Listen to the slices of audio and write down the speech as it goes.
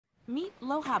Meet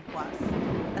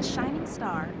Lohabquas, a shining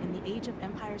star in the Age of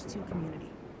Empires 2 community.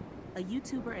 A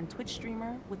YouTuber and Twitch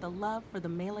streamer with a love for the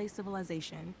Melee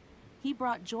civilization, he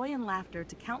brought joy and laughter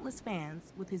to countless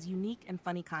fans with his unique and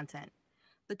funny content.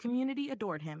 The community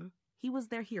adored him. He was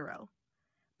their hero.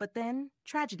 But then,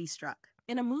 tragedy struck.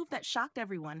 In a move that shocked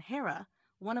everyone, Hera,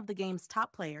 one of the game's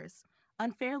top players,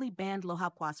 unfairly banned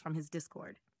Lohabquas from his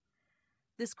Discord.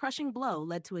 This crushing blow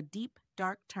led to a deep,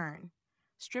 dark turn.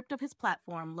 Stripped of his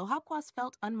platform, Lohabquas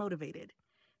felt unmotivated,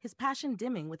 his passion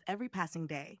dimming with every passing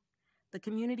day. The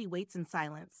community waits in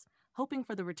silence, hoping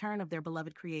for the return of their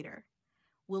beloved creator.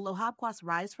 Will Lohabquas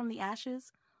rise from the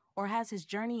ashes, or has his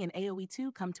journey in AoE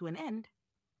 2 come to an end?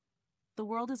 The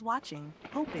world is watching,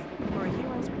 hoping for a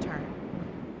hero's return.